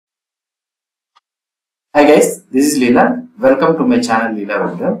Hi guys, this is Leela. Welcome to my channel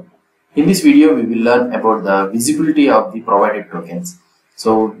leelawebdev. In this video, we will learn about the visibility of the provided tokens.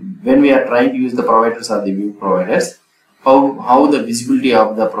 So when we are trying to use the providers or the view providers, how the visibility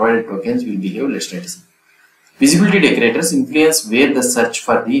of the provided tokens will behave. Let's try to see. Visibility decorators influence where the search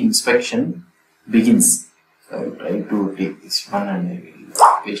for the inspection begins. So I will try to take this one and I will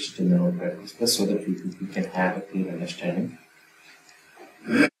paste it in the notepad so that we can have a clear understanding.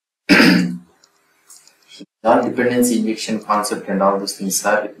 Non-dependency injection concept and all those things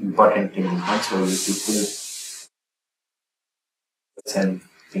are important in this one. So people and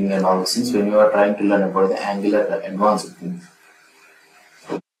thing and all those things when you are trying to learn about the Angular advanced things.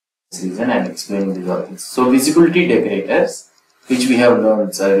 This reason I am explaining these all things. So visibility decorators, which we have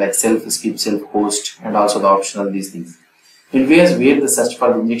learned, like self, skip, self, host, and also the optional these things. Influence where the search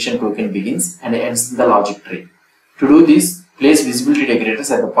for the injection token begins and ends the logic tree. To do this, place visibility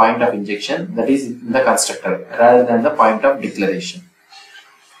decorators at the point of injection, that is in the constructor, rather than the point of declaration.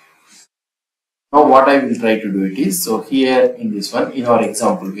 Now what I will try to do it is, so here in this one, in our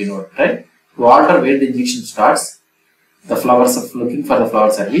example, we know, right? To alter where the injection starts, the flowers of looking for the flower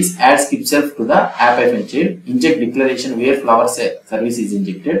service, add skip self to the app-child, inject declaration where flower service is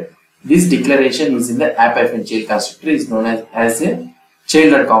injected. This declaration is in the app-child constructor, is known as a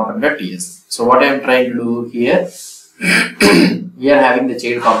child.component.ts. So what I am trying to do here, we are having the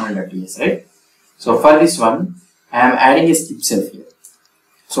child component.ts, right? So for this one, I am adding a skip self here.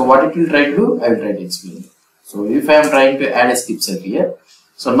 So what it will try to do, I will try to explain. So if I am trying to add a skip self here,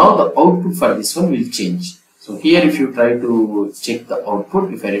 so now the output for this one will change. So here if you try to check the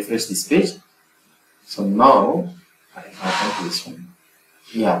output, if I refresh this page, so now I have this one.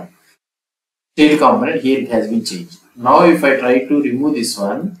 Yeah, child component here it has been changed. Now if I try to remove this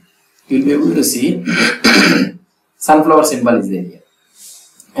one, you will be able to see sunflower symbol is there here.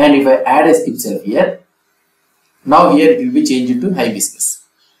 And if I add a skip self here, now here it will be changed to hibiscus.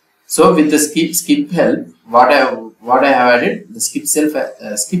 So with the skip help, what I have added, the skip self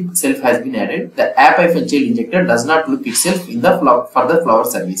has been added. The app-child injector does not look itself in the for the flower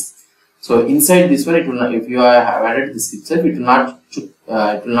service. So inside this one, it will not, if you have added the skip self, it will not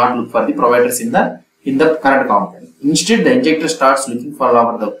look for the providers in the current component. Instead, the injector starts looking for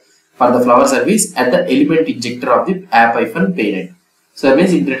the flower service at the element injector of the app-parent. So that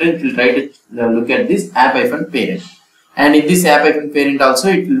means in return it will try to look at this app-parent. And in this app-parent also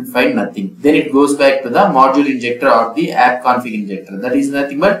it will find nothing. Then it goes back to the module injector or the app config injector. That is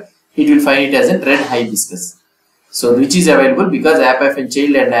nothing but it will find it as a red hibiscus. So which is available because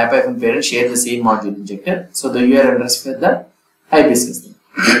app-child and app-parent share the same module injector. So the URL address for the hibiscus thing.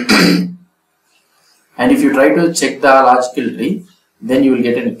 And if you try to check the logical tree, then you will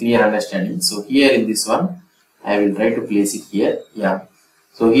get a clear understanding. So here in this one, I will try to place it here. Yeah.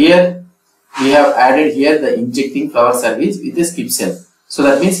 So here we have added here the injecting flower service with the skip self. So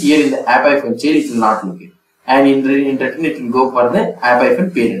that means here in the app-child it will not look it. And in return it will go for the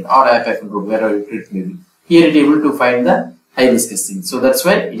app-parent or app-root, wherever it may be. Here it is able to find the hibiscus thing. So that's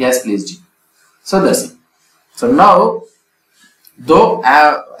why it has placed it. So that's it. So now, though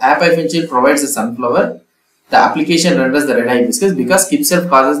app-child provides the sunflower, the application renders the red hibiscus because skip self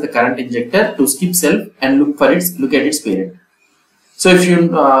causes the current injector to skip self and look at its parent. So if you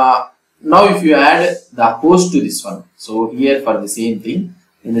now if you add the host to this one, so here for the same thing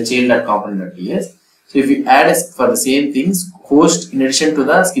in the child.component.ts, so if you add for the same things host in addition to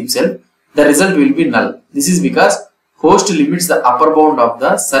the skip self, the result will be null. This is because host limits the upper bound of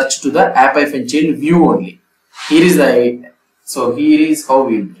the search to the app-child view only. Here is how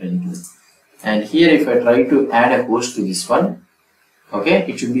we will try to do it. And here if I try to add a host to this one, okay,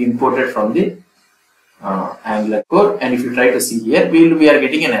 it should be imported from the Angular code. And if you try to see here, we are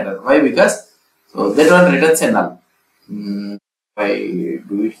getting an error. Why? Because so that one returns a null. If I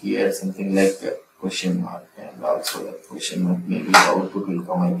do it here something like a question mark and also the question mark, maybe the output will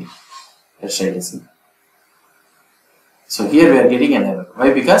come, I think. Let's try to see. So here we are getting an error.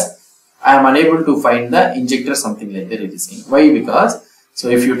 Why? Because I am unable to find the injector, something like that it is saying. Why? Because so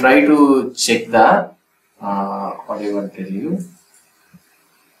if you try to check the what I want to tell you,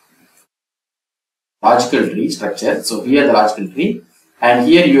 logical tree structure. So here the logical tree, and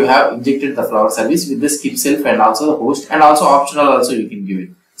here you have injected the flower service with the skip self and also the host, and also optional also you can give it.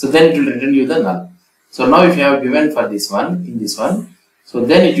 So then it will return you the null. So now if you have given for this one in this one, so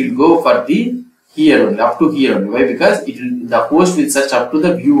then it will go for the here only, up to here only. Why? Because the host will search up to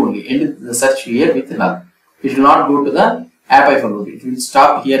the view only, end the search here with null. It will not go to the app-root. It will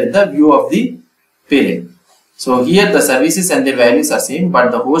stop here in the view of the parent. So here the services and their values are same,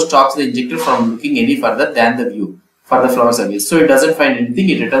 but the host stops the injector from looking any further than the view. for the flower service. So it doesn't find anything,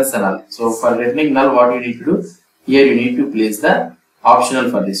 it returns the null. So for returning null, what you need to do, here you need to place the optional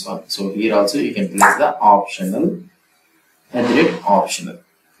for this one. So here also you can place the optional, optional.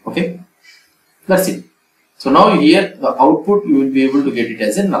 Okay, that's it. So now here the output you will be able to get it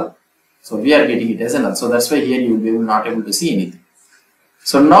as a null. So we are getting it as a null. So that's why here you will be not able to see anything.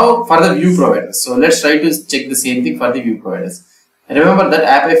 So now for the view providers. So let's try to check the same thing for the view providers. Remember that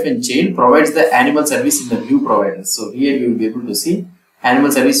app-child provides the animal service in the view providers. So here you will be able to see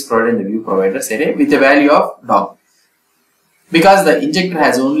animal service provided in the view providers array with a value of dog. Because the injector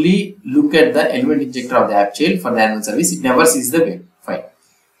has only looked at the element injector of the app child for the animal service, it never sees the whale. Fine.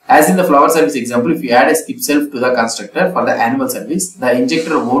 As in the flower service example, if you add a skip self to the constructor for the animal service, the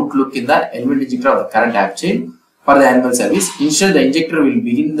injector won't look in the element injector of the current app child for the animal service. Instead, the injector will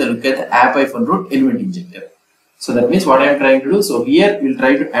begin the look at the app-root element injector. So that means what I am trying to do. So here we will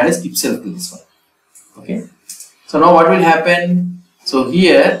try to add a skip self to this one. Okay. So now what will happen? So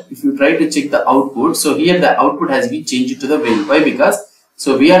here, if you try to check the output, so here the output has been changed to the whale. Why? Because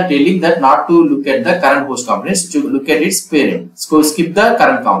so we are telling that not to look at the current host components, to look at its parent. So skip the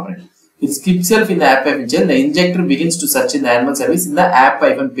current component. With skip self in the app-child, the injector begins to search in the animal service in the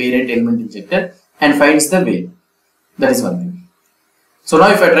app-parent element injector and finds the whale. That is one thing. So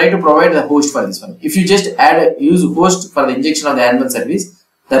now if I try to provide the host for this one, if you just use host for the injection of the animal service,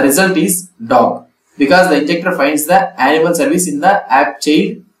 the result is dog, because the injector finds the animal service in the app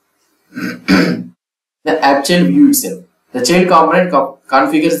child, view itself. The child component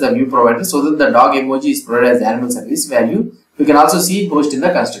configures the view provider so that the dog emoji is provided as the animal service value. You can also see host in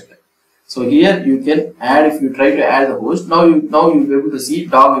the constructor. So here you can add, if you try to add the host, now you will be able to see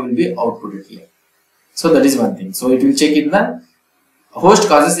dog will be outputted here. So that is one thing. So it will check in the host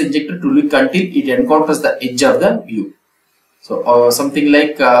causes the injector to look until it encounters the edge of the view. So something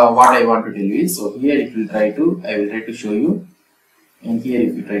like what I want to tell you is, so here it will try to, I will try to show you, and here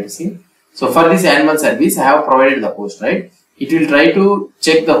if you try to see. So for this animal service, I have provided the host, right? It will try to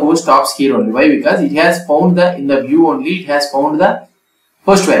check the host stops here only. Why? Because it has found the, in the view only, it has found the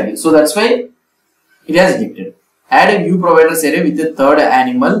host value. So that's why it has injected. Add a view providers array with the third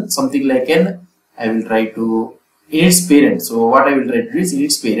animal, something like an, I will try to, in its parent. So what I will try to do is in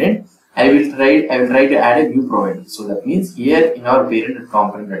its parent, I will try to add a view provider. So that means here in our parent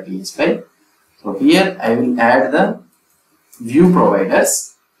component.ts file. So here I will add the view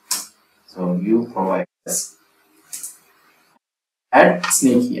providers. So view providers. Add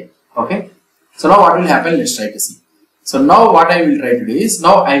snake here. Okay. So now what will happen? Let's try to see. So now what I will try to do is,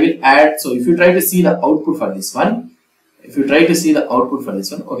 now I will add. So if you try to see the output for this one,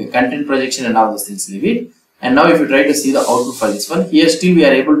 okay, content projection and all those things, leave it. And now if you try to see the output for this one, here still we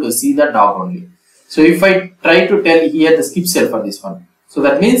are able to see the dog only. So if I try to tell here the skip cell for this one, so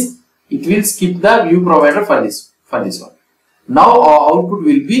that means it will skip the view provider for this one. Now our output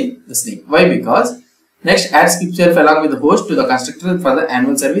will be the snake. Why? Because next add skip self along with the host to the constructor for the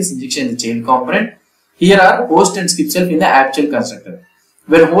animal service injection in the child component. Here are host and skip self in the app child constructor.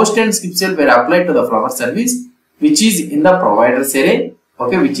 When host and skip self were applied to the flower service, which is in the providers array,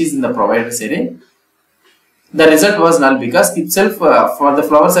 okay, the result was null because skip self for the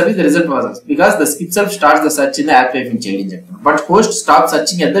flower service, the result was null because the skip self starts the search in the app-child injector, but host stops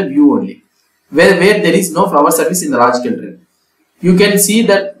searching at the view only, where there is no flower service in the logical tree. You can see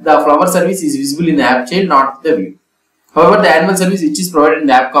that the flower service is visible in the app child, not the view. However, the animal service which is provided in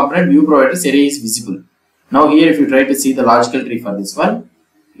the app component view providers array is visible. Now here if you try to see the logical tree for this one,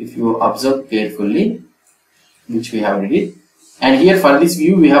 if you observe carefully, which we have already, and here for this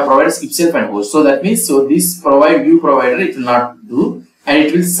view we have provided skip self and host. So that means, so this provide view provider it will not do, and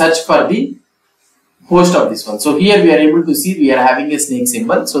it will search for the host of this one. So here we are able to see we are having a snake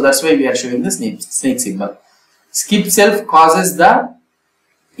symbol. So that's why we are showing the snake symbol. Skip self causes the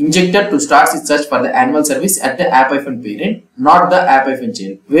injector to start its search for the animal service at the app-parent, not the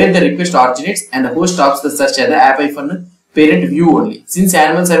app-child, where the request originates, and the host stops the search at the app-parent view only. Since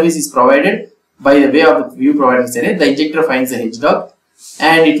animal service is provided by the way of the view providers array, the injector finds the hedgehog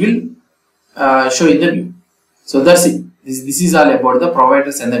and it will show in the view. So that's it. This is all about the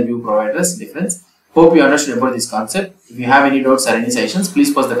providers and the view providers difference. Hope you understood about this concept. If you have any doubts or any suggestions,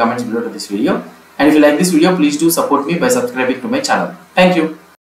 please post the comments below to this video. And if you like this video, please do support me by subscribing to my channel. Thank you.